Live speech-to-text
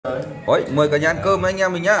Ôi, mời cả nhà ăn cơm anh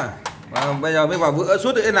em mình nhá. Bây giờ mới vào bữa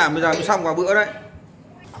suốt để làm, bây giờ mới xong vào bữa đấy.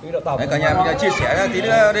 Đấy, cả nhà mình chia sẻ tí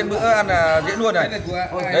nữa đến bữa ăn là dễ luôn này.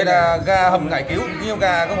 Đây là gà hầm ngải cứu, nhưng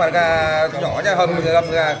gà không phải là gà nhỏ nha, hầm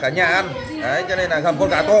gà cả nhà ăn. Đấy, cho nên là hầm con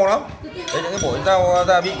gà to lắm. Đây những cái bổi rau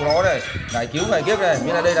gia vị của nó này, ngải cứu ngải kiếp này,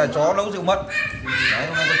 như là đây là chó nấu rượu mận. Đấy,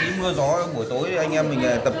 hôm nay có tí mưa gió, buổi tối anh em mình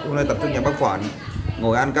hôm nay tập trung nhà bác Quản.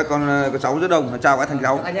 Ngồi ăn các cháu rất đông. Chào cái thằng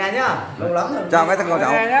cháu. Cả nhà nhá. Lâu lắm rồi. Chào cái thằng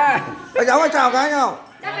cháu. Các cháu ơi, chào cái nhau.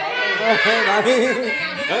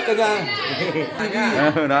 Đấy cả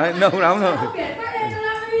nhà. Đấy, lâu lắm rồi.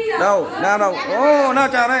 Đâu, nào. Ô, nào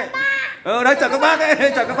chào đây. Đấy chào các bác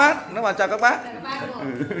ấy, chào các bác. Nó bảo chào các bác.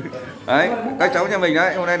 Đấy, các cháu nhà mình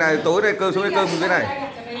đấy, hôm nay là tối đây cơm xuống đây cơm như thế này.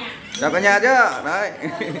 Chào cả nhà chứ. Đấy.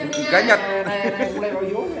 Cái Nhật.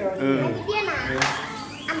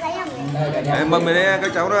 Mâm này đây,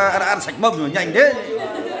 các cháu nó ăn sạch mâm rồi, nhanh thế.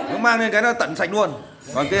 Nó mang lên cái nó tận sạch luôn.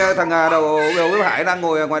 Còn cái thằng đầu với Hải đang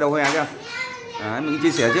ngồi ngoài đầu hè kìa. Đấy, mình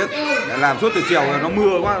chia sẻ trước. Làm suốt từ chiều nó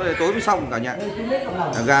mưa quá, tối mới xong cả nhà.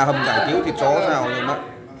 Gà hầm cải cứu, thịt chó xào rồi mặn.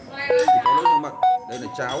 Thịt chó nấu mặn. Đây là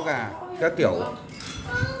cháo gà các kiểu.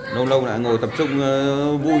 Lâu lại ngồi tập trung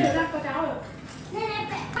vui.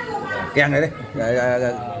 Keng đấy đây.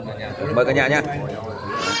 Mời cả nhà nhá.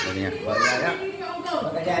 Mời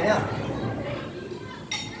cả nhà nhá.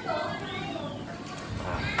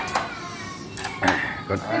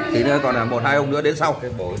 Còn tí nữa còn là 1-2 ông nữa đến sau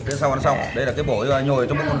ăn xong. Đây là cái bổi nhồi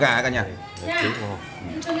trong một con gà cả nhà.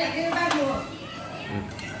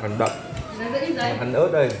 Phần đậm, phần ớt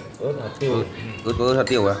đây, ớt hạt tiêu, ớt hạt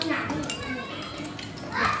tiêu à?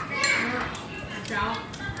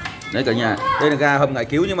 Đấy cả nhà, đây là gà hầm ngải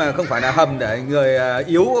cứu nhưng mà không phải là hầm để người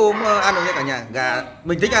yếu ốm ăn được nha cả nhà. Gà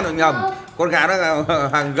mình thích ăn được hầm, con gà nó là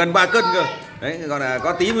hàng gần 3 cân cơ. Đấy, còn là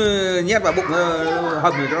có tí nhét vào bụng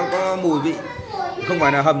hầm thì nó có mùi vị. Không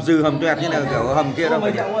phải là hầm dừ hầm tuẹt như là kiểu hầm kia đâu.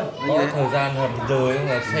 Có thời gian hầm rồi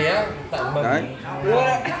là xé tận mâm. Đấy.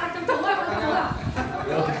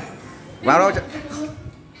 Vào đâu.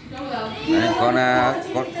 Đấy,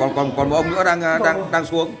 còn một ông nữa đang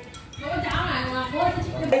xuống.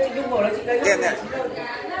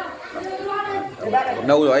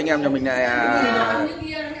 Lâu rồi anh em nhà mình này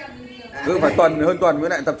cứ phải hơn tuần mới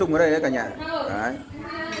lại tập trung ở đây đấy cả nhà. Đấy.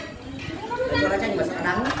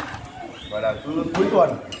 Gọi là cuối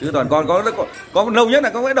tuần có lâu nhất là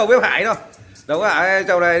có cái đầu bếp Hải thôi. Đầu bếp Hải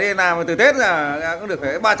chầu này đi làm từ Tết là cũng được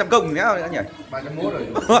phải 300 công nhá nhỉ. 301 rồi.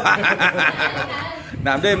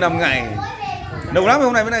 Làm đêm làm ngày. Lâu lắm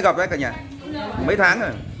hôm nay mới lại gặp đấy cả nhà. Mấy tháng rồi.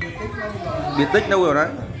 Biệt tích lâu rồi đấy.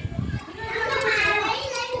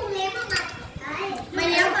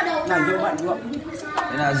 Này rượu mặn luôn.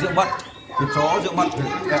 Đây là rượu mặn. Thịt chó rượu mặn.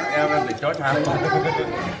 Em là thịt chó cháo.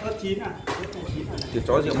 Ớt chín à? Thịt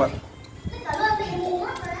chó rượu mặn.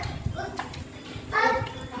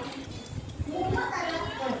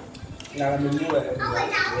 Là mình mua về.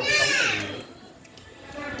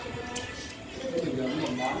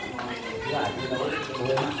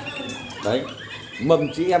 Đấy,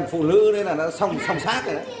 mầm chị em phụ nữ đấy là nó xong xác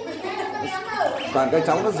rồi đấy. Toàn cái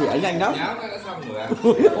cháu nó rỉa nhanh lắm.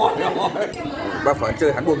 Bác phải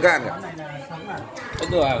chơi hắn buồng gan kìa.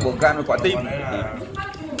 Buồng gan với quả tim.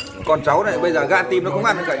 Con cháu này bây giờ gan tim nó không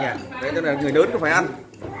ăn nữa cả nhà. Đấy nên là người lớn nó phải ăn.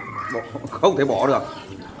 Không thể bỏ được.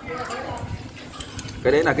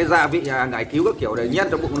 Cái đấy là cái gia vị ngải cứu các kiểu để nhét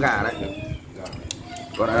trong bụng con gà đấy.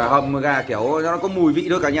 Còn hầm gà kiểu nó có mùi vị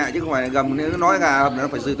thôi cả nhà chứ không phải gầm nếu nói gà hầm nó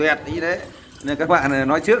phải dừ toẹt tí đấy. Nên các bạn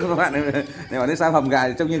nói trước các bạn này bảo đến sao hầm gà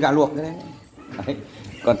trông như gà luộc thế đấy.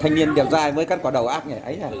 Còn thanh niên đẹp trai mới cắt quả đầu ác nhỉ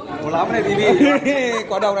ấy à. Có lắm này TV.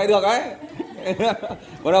 Quả đầu này được đấy.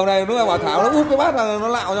 Quả đầu này lúc mà Bảo Thảo nó úp cái bát là nó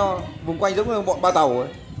lạo cho vùng quanh giống như bọn ba tàu ấy.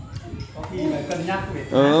 Có khi là cân nhắc để.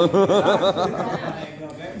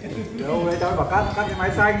 Đâu đấy cháu bảo cắt cái máy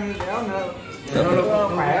xanh đéo nó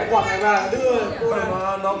khỏe quặt này ra đưa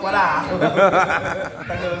nó quá đà.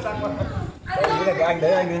 Thằng đường sắc quá. Đây là cái anh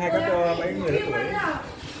đấy, anh ấy hay cắt cho mấy người lớn tuổi.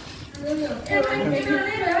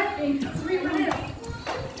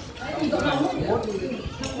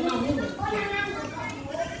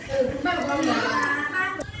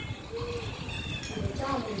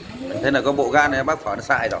 Thế là có bộ gan này bác phở nó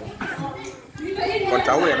sai rồi. Con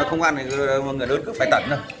cháu thì nó không ăn thì người lớn cứ phải tận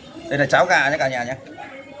thôi. Đây là cháo gà nhé cả nhà nhé.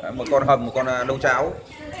 Một con hầm, một con nấu cháo.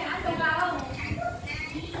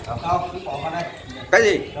 Cái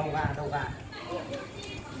gì?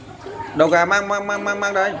 Đầu gà mang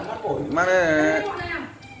đây. Mang đây.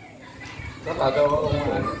 Rất là cho ông.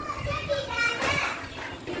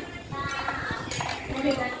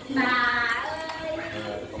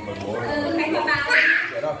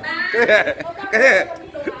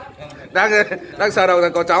 đang sờ đầu là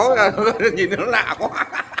có cháu nhìn nó lạ quá.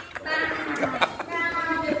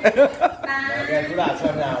 Chú Đạt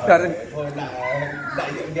xem nào. Thôi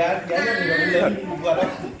đại diện ghé thì nó lên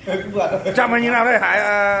vượt đâu. Chăm anh như nào đây Hải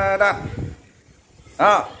Đạt?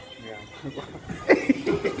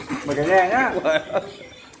 Mời cái nghe nhá.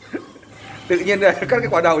 Tự nhiên cắt cái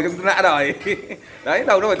quả đầu trong lạ đời. Đấy,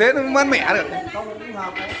 đầu nó phải thế nó mát mẻ được.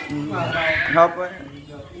 Hợp đấy.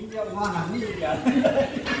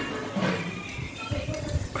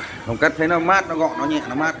 Không cắt thấy nó mát, nó gọn, nó nhẹ,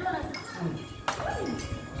 nó mát.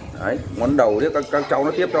 Đấy, món đầu đấy các cháu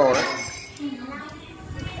nó tiếp cho đấy.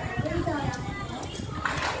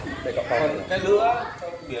 Để cặp cái lửa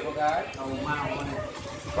biển một cái.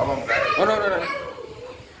 Có không? Đó.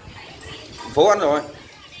 Phố ăn rồi.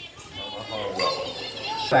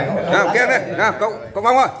 Nào, kia đây, nào, cậu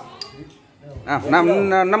bông ơi. Nào,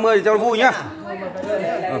 50 cho vui nhá.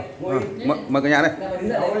 Mời cả nhà đây.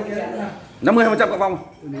 50% cậu bông.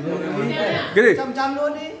 Cái gì? 100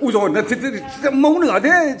 luôn đi. Ui rồi, mấu nửa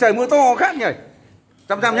thế, trời mưa to khác nhỉ.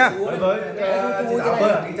 100 nhá.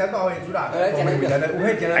 Cái chén to thì chú Đạt. Mình là uống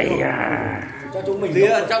hết chén này. Cho chúng mình. Tí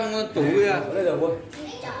ở trong tủ kia.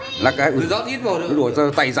 Là cái Cứ rót ít vào được.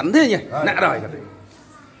 đuổi tay rắn thế nhỉ, nạ đời.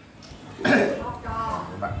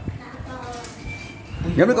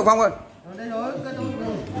 Nhớ đến cậu Phong ơi. Đây rồi, cái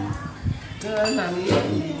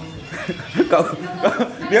Cậu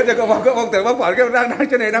biết rồi cậu Phong tưởng bác bảo đang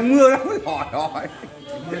trên này đang mưa lắm. Hỏi.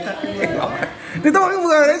 Thì tôi cũng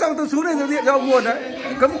vừa đấy xong tôi xuống đây tôi điện cho ông buồn đấy.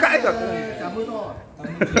 Cấm cãi rồi.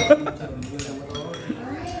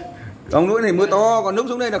 Ông núi này mưa to, còn lúc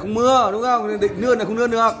xuống đây là không mưa, đúng không? Định nươn là không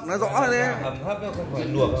nươn được, nó rõ rồi đấy. Hầm hấp không phải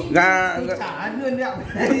luộc. chả nươn đẹo.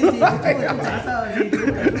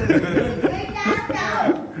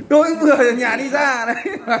 Tôi cũng vừa ở nhà đi ra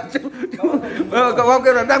đấy. Cậu Phong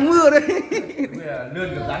kêu là đang mưa đấy.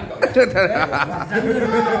 Nươn kiểu rắn cậu.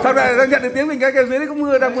 Sau này nó nhận được tiếng mình cái kêu dưới đấy có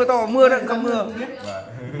mưa, đang mưa to, mưa đang không mưa.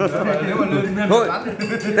 Thôi,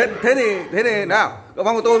 thế thì nào, cậu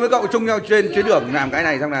Phong của tôi với cậu chung nhau trên chuyến đường làm cái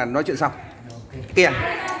này xong là nói chuyện xong. Kìa,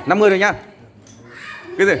 50 rồi nhá.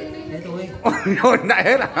 Cái gì? Thôi lại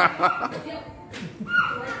hết à?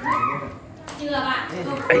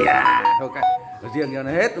 Ây da, thôi cái riêng cho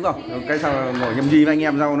nó hết đúng không? Cái sao ngồi nhâm nhi với anh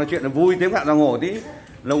em rau nói chuyện là vui, tiếng gạo ra ngồi tí.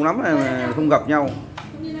 Lâu lắm mà không gặp nhau.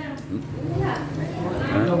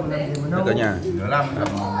 Cả nhà.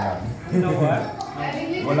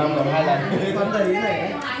 Một năm gặp 2 lần. Con đầy cái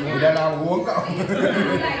này. Người đàn ông uống cậu.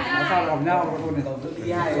 Sao gặp nhau con này tổng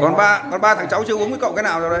đi hai. Còn ba thằng cháu chưa uống với cậu cái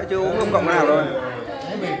nào rồi đấy, chưa uống không cậu cái nào rồi.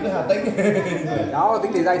 Mình cứ hà tính. Đó,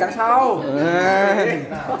 tính để dày tháng sau.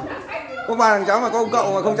 Có ba thằng cháu mà có ông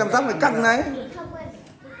cậu mà không chăm sóc thì căng đấy.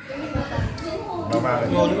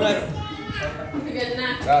 Ngồi đứng đây.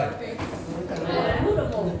 Rồi.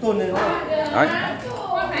 Tuần này nó. Đấy.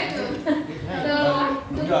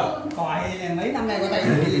 Còi mấy năm nay có tay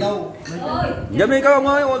gì đâu. Nhâm đi các ông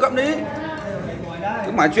ơi, ngồi gặm đi.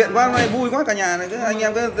 Cứ mải chuyện quá, hôm nay vui quá cả nhà này, cứ anh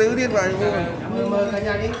em cứ đi vào vui. Mời cả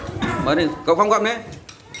nhà đi. Mời đi, cậu Phong gặm đấy.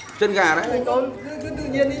 Chân gà đấy. Cứ tự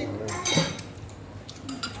nhiên đi.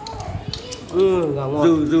 Gà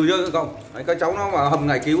ngon. Dừ cho cậu. Đấy, các cháu nó mà hầm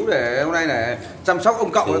ngày cứu để hôm nay để chăm sóc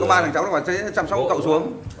ông cậu, có ba thằng cháu nó mà sẽ chăm sóc ông cậu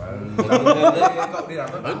xuống.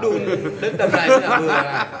 Đun đến tầm này mới là vừa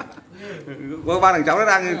à. Có ba thằng cháu nó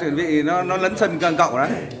đang chuẩn bị nó lấn sân gần cậu đấy.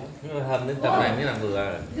 Hầm đến tầm này mới là vừa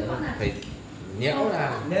à. Phải nhéo ra.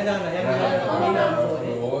 Nên rằng là em đi làm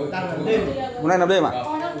rồi. Đang làm đêm. Hôm nay làm đêm à?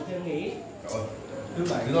 Nghỉ. Thứ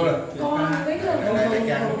bảy rồi.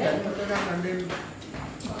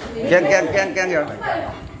 Ken kìa.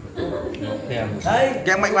 Đây.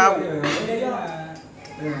 Ken mạnh vào.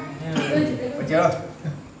 Chưa?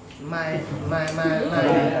 Mai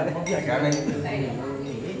không việc cả này.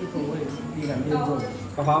 Đi làm đêm rồi.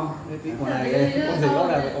 Cậu Phong, cái con này con gì đó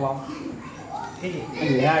là cậu Phong. Cái gì? Anh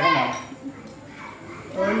gửi hai con nào?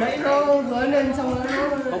 Nãy nó vừa lên xong nó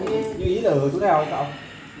Không, như ý là ở chỗ nào cậu?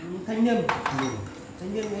 Thanh Nhân.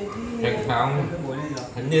 Thanh Nhân Thanh Phong.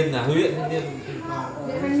 Thanh Niên là huyện Thanh Niên.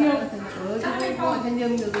 Thanh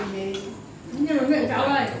Nhân được gì? Nhưng mà huyện cháu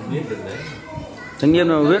ơi. Biết được đấy. Thanh Niên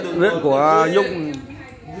là huyện của Nhung.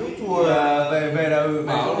 Chùa về là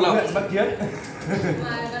Bảo Lộc. Bắc Chiến.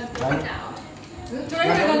 Chỗ đấy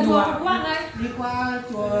là gần chùa Phật Quang đấy. Đi qua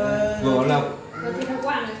chùa Bảo Lộc. Gần chùa Phật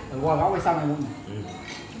Quang này. Ở qua góc cái xăng này muốn.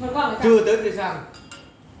 Phật Quang là sao? Chưa tới cây xăng.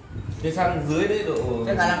 Cây xăng dưới đấy độ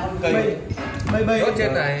cái là con cây. bây Ở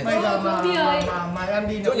trên này. bây giờ mà em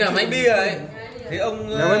đi Chỗ nhà máy bia ấy. Thì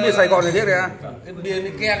ông nếu mới bia Sài Gòn thì biết đấy à? cái bia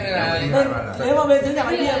cái kem này là Nếu mà bên dưới nhà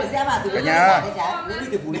máy bia thì sẽ vào từ cả nhà. nếu đi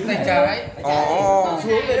từ Phú Lý tay trái.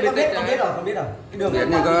 xuống bên bên tay trái. Không biết đâu. Cái đường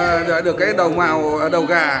Hiện như có được cái đầu màu đầu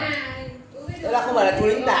gà. Đây là không phải là chùa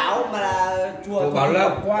Linh Tảo mà là chùa Bảo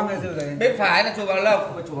Lộc. Quang hay gì đấy. Bên phải là chùa Bảo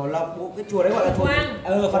Lộc. Chùa Bảo Lộc, cái chùa đấy gọi là chùa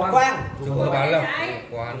Phật Quang. Chùa Bảo Lộc.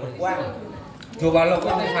 Quang. Chùa Bảo Lộc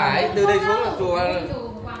bên tay phải, từ đây xuống là chùa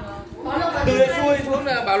từ đây xuôi xuống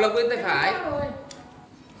là Bảo Lộc bên tay phải.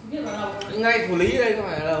 Ngay Phủ Lý đây có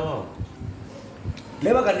phải là đâu không?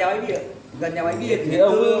 Nếu mà gần nhà máy bia thì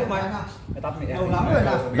ông lâu lắm rồi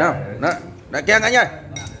nào. Nào, đã keng anh ơi.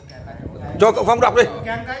 Cho cậu Phong đọc đi.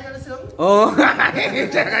 Keng cái cho nó sướng.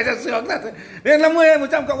 Trẻ cái cho sướng thật. Nên 50 hay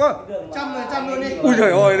 100 cậu ơi. 100% luôn đi. Ui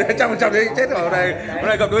trời ơi, 100% đấy chết rồi đây. Hôm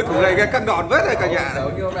nay gặp đối thủ này cái căng đòn vết rồi cả nhà.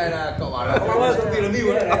 Như hôm nay là cậu bảo là Phong ơi, công ty là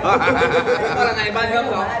mưu đấy. đó là ngày bao nhiêu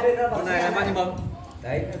không? Hôm nay là bao nhiêu mâm?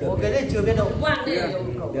 Đấy, cái đấy chưa biết đâu.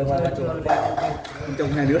 Được rồi, Chồng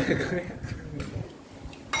hai đứa này.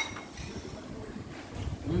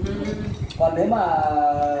 còn nếu mà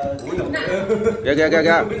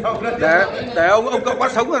Kìa. Để ông cậu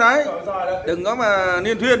bắt sống rồi đấy. Đừng có mà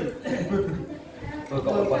niên thuyên.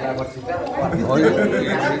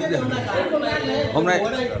 Hôm nay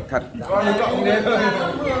thật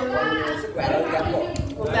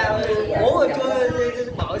bố rồi chưa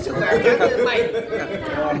bảo sức khỏe mày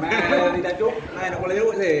đi ta chút này nó có lấy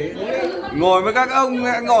đội gì ngồi với các ông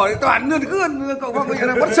ngồi toàn luôn gươn cậu Phong bây giờ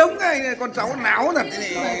là bắt sống ngay con cháu náo thật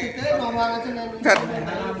thật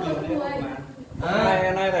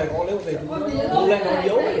nay này có nếu gì cũng lên nó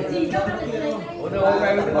yếu. Hôm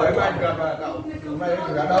nay nó hỏi mày gặp mà cậu hôm nay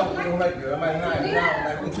cửa đã đông hôm nay cửa mày này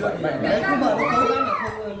này cũng chưa mày đấy không mở cái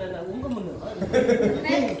là uống có một nửa.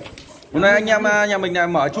 Hôm nay anh em nhà mình là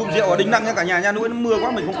mở chum rượu ở Đinh Năng nha cả nhà nha, núi nó mưa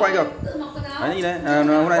quá mình không quay được. Đấy gì đấy,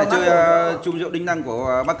 hôm nay là chơi chum rượu Đinh Năng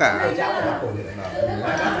của bác cả. Cháo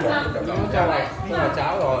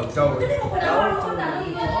rồi.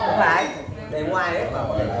 không phải để ngoài đấy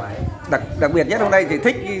Đặc biệt nhất hôm nay thì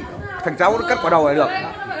thích thằng cháu nó cắt quả đầu này được.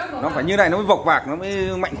 Nó phải như này nó mới vọc vạc nó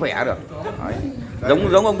mới mạnh khỏe được. Đấy.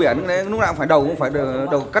 Giống ông Biển đấy, lúc nào cũng phải đầu cũng phải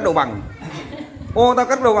cắt đầu bằng. Ô tao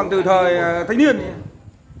cắt đầu bằng từ thời thanh niên.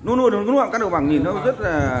 Luôn lúc nào cắt đầu bằng nhìn nó rất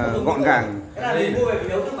là gọn gàng. cái là mình mua về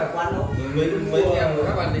nấu chứ phải quán đâu Mấy em của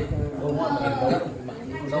các bạn đi.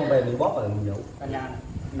 xong về mình bóp vào mình nấu cả nhà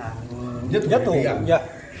là nhất thủ nhỉ.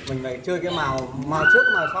 Mình phải chơi cái màu trước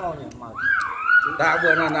màu sau nhỉ, màu Tao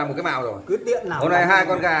vừa làm một cái màu rồi. cứ tiện nào. Hôm nay 2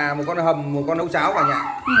 con gà, một con hầm, một con nấu cháo cả nhà.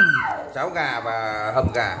 Cháo gà và hầm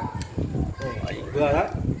gà. Vừa đấy.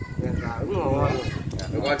 Gà đúng ngon.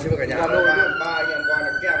 Đúng con chưa cả nhà. Ba anh em qua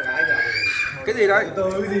là kem gái nhà. Cái gì đấy?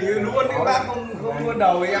 Từ cái gì luôn đi bác không luôn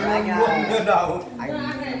đầu thì em luôn đầu.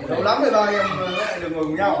 Lâu lắm rồi thôi em đừng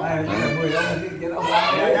ngừng nhau.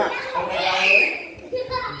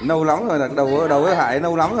 Lâu lắm rồi là đầu với Hải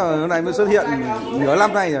lâu lắm rồi, hôm nay mới xuất hiện nửa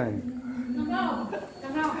năm nay rồi.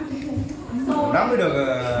 Lắm mới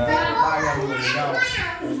được ba anh em ngừng nhau.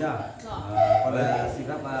 Còn là xin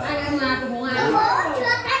phép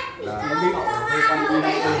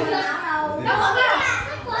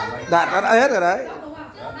Đạn đã hết rồi đấy.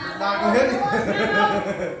 Đang hết.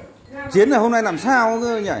 Chiến là hôm nay làm sao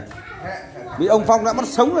cơ nhỉ? Vì ông Phong đã bắt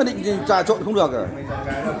sống là định trà trộn không được rồi.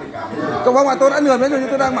 Cậu Phong mà tôi đã lườm đấy rồi,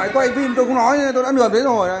 tôi đang mãi quay phim tôi không nói, tôi đã lườm đấy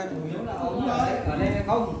rồi đấy.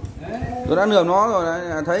 Tôi đã lườm nó rồi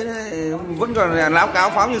đấy, thấy đấy, vẫn còn là láo cáo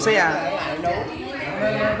pháo như xe.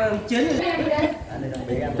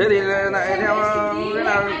 Thế thì lại theo thế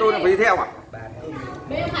là tôi lại phải đi theo à?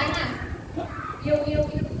 Bế Khánh à? Yêu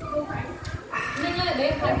Khánh. Ninh ơi,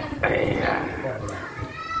 bế Khánh à?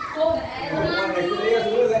 Cô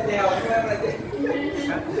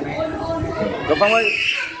Cậu Phong ơi,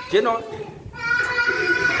 Chiến thôi.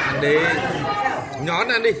 Ăn đi. Nhón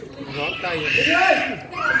ăn đi. Nhón tay.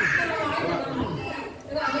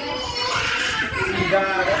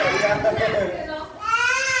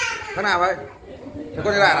 Thế nào vậy? Thế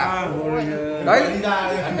con đi đạt à? Đấy.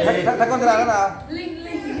 Thế con đi đạt thế nào?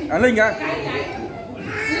 Linh. À Linh à?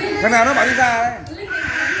 Thế nào nó bảo đi ra đấy?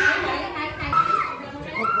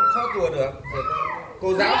 Sao đùa được?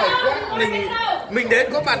 Cô giáo phải quát mình đến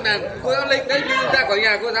có mặt là cô giáo Linh đấy, đi ra khỏi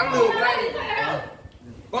nhà cô giáo lùm tay.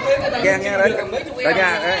 Có mấy người ta Kèn nghe đấy. Cả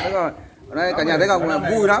nhà đấy, đúng rồi. Ở đây cả nhà thấy không là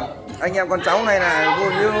vui lắm. Anh em con cháu này là vui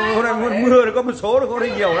như hôm nay mưa nó có một số nó có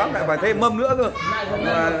đi nhiều lắm lại phải thêm mâm nữa cơ.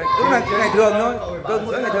 Cũng là ngày thường thôi. Cơm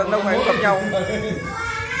bữa ngày thường đâu ngày gặp nhau.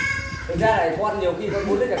 Thực ra là con nhiều khi con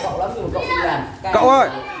muốn với cả cậu lắm nhưng mà cậu đi làm. Cậu ơi.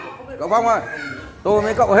 Cậu Phong ơi. Tôi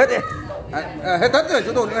với cậu hết đi. Hết tất rồi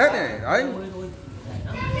chúng tôi nữa hết này. Đấy.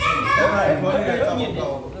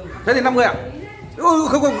 Thế thì 5 người à?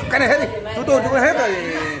 Không không, cái này hết đi. Chúng tôi hết rồi.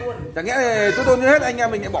 Chẳng nghĩa chúng tôi hết anh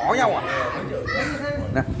em mình lại bỏ nhau à?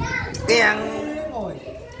 Nè. Kèng.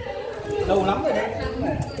 Lâu lắm rồi đấy.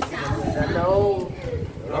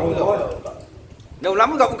 Lâu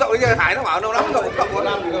lắm gặp cậu đấy, Hải nó bảo lâu lắm gặp cậu.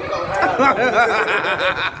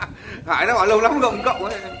 Hải nó bảo lâu lắm gặp cậu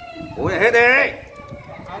ấy. Ôi hết đi.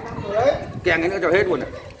 Kèng cái nữa cho hết luôn này.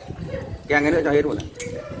 Kèng cái nữa cho hết luôn này.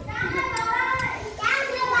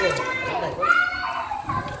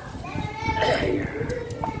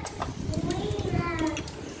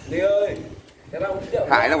 Đi ơi.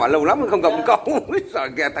 Hải nó bảo lâu lắm không gặp cậu. Sợ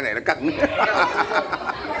kìa thằng này nó cặn.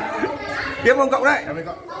 Kiếm ông cậu đây.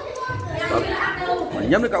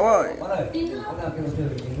 Nhấm đi cậu ơi.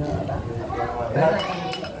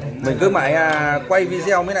 Mình cứ mãi quay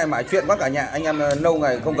video mới này mãi chuyện quá cả nhà. Anh em lâu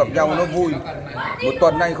ngày không gặp nhau nó vui. Một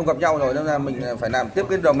tuần nay không gặp nhau rồi nên là mình phải làm tiếp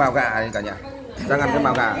cái đầu mào gà này cả nhà. Đang ăn cái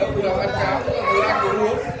mào gà.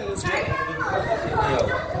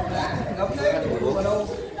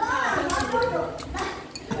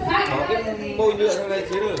 Có cái môi nhựa trong đây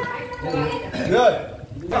chế được. Rồi,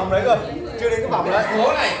 vòng đấy rồi, chưa đến cái vòng đấy.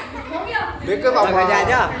 Đến cái vòng Cả nhà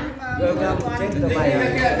nhá.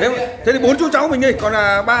 Thế thì 4 chú cháu mình đi, còn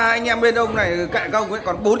là 3 anh em bên ông này cạnh ông ấy,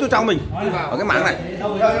 còn 4 chú cháu mình ở cái mảng này.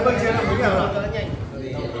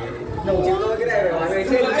 Ôi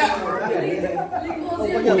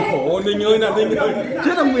khổ Ninh ơi, là Ninh ơi,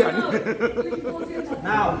 chết ông Biển.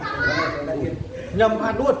 Nào. Nhầm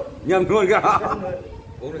hạt luôn. Nhầm luôn kìa.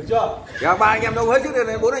 Được chưa? Dạ 3 anh em đâu hết chứ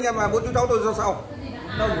này, 4 anh em mà 4 chú cháu tôi ra sau.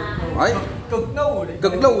 Đấy. Cực lâu rồi đấy.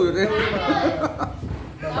 Cực lâu rồi đấy.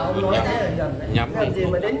 Nhắm gì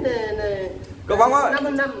mà đến Cậu Bóng ơi.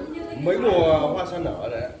 5 năm. mấy mùa hoa sen nở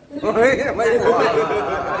đấy. Mấy mùa 25.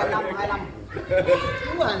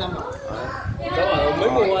 Đúng rồi 25. Cháu bảo mấy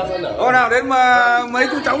mùa hoa sen nở. Hôm nào đến mà mấy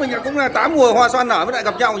chú cháu mình cũng là 8 mùa hoa xoan nở mới lại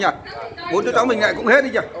gặp nhau nhỉ. 4 chú cháu mình lại cũng hết đi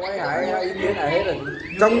nhỉ.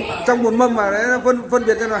 Trong một mâm mà đấy phân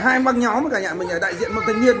biệt ra là 2 băng nhóm cả nhà mình là đại diện mâm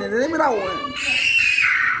thanh niên này đấy mới đau.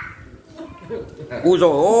 Ui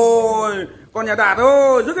dồi ôi, con nhà Đạt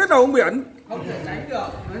ơi, rước hết đầu ông Biển. Không thể tránh được,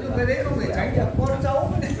 nói chung cái đấy không thể tránh được, con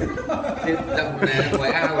cháu.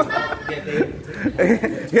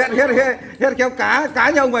 Hết kéo cá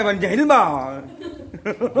nhà ông mày mà nhảy lên bờ.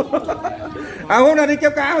 À hôm nay đi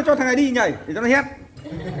kéo cá mà cho thằng này đi nhảy để cho nó hét.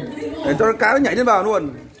 Để cho cá nó nhảy lên bờ luôn.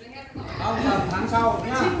 Không, tháng sau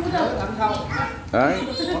nhá. Tháng sau. Đấy,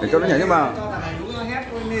 để cho nó nhảy lên bờ. Cho thằng này đúng nó hét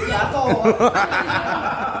ôi nên cá to.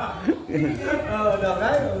 Được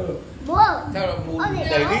đấy. Bố. Sao là bún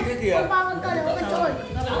đầy lít thế kìa.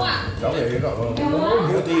 Cháu để cậu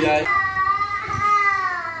mua gì đây?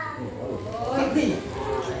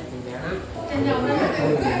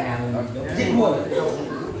 Chị mua.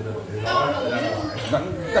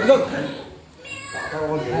 Cẩn thận.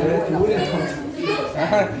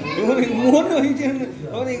 Đúng thì muốn thôi chứ.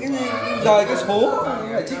 Nó thì cái rời cái số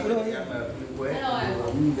phải chịu thôi.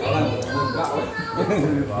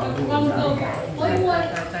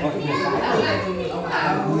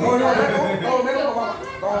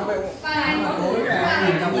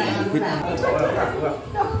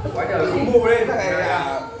 Quá trời không mua lên.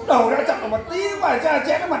 Đầu đã chặt một tí mà cha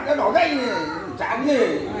chén cái mặt nó đỏ gay chán gì.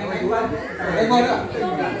 Anh Vân ạ.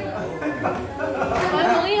 Nói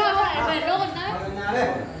ý thôi, lại về luôn đấy.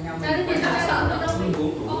 Ra đi tiền sợ nó đâu.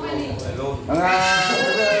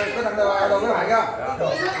 Có thằng đầu cái Hải kìa.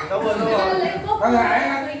 Thằng Hải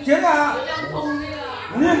chiến à.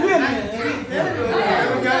 Liên viên.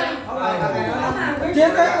 Chiến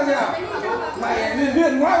đấy gì à? Mày liên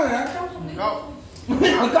viên quá rồi hả?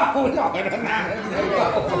 Cậu giỏi nó nào.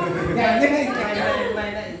 Nhà đi.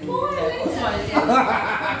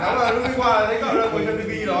 Cháu là lúc đi qua thấy cậu đang ngồi trên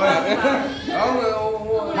TV rồi.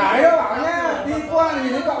 Hải đó bảo nhá, đi qua thì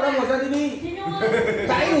thấy cậu đang ngồi trên TV.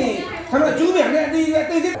 Cãi thì thằng là chú Biển này đi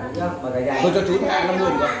tư chứ. Tôi cho chú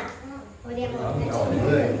 250 rồi.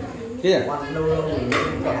 Thế à?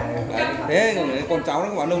 Thế con cháu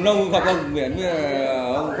nó bảo lâu lâu gặp ông Biển với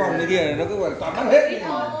ông Quang cái kia nó cứ gọi toàn bắt hết.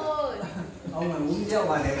 Ông là uống rượu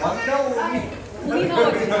mà để bắn đâu.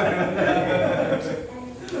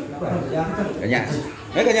 Cả nhà.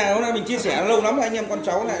 Đấy cả nhà hôm nay mình chia sẻ lâu lắm anh em con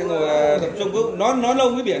cháu lại ngồi tập trung cứ nói lâu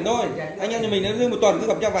với Biển thôi. Anh em nhà mình nó một tuần cứ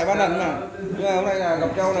gặp nhau vài ba lần mà. Nhưng mà hôm nay là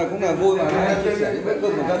gặp nhau là cũng là vui mà chia sẻ những bữa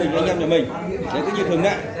cơm của gia đình anh em nhà mình. Đấy cứ như thường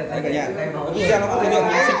lệ. Đấy cả nhà. Video nó có thời lượng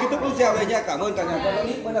mình xin kết thúc video đây nha. Cảm ơn cả nhà có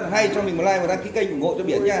clip mỗi lần hay cho mình một like và đăng ký kênh ủng hộ cho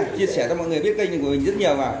Biển nha. Chia sẻ cho mọi người biết kênh của mình rất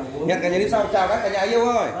nhiều và hẹn cả nhà đi sau. Chào các cả nhà yêu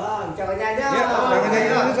ơi. Chào cả nhà nhá. Chào cả nhà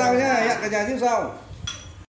đi sau nhá. Hẹn cả nhà tiếp sau.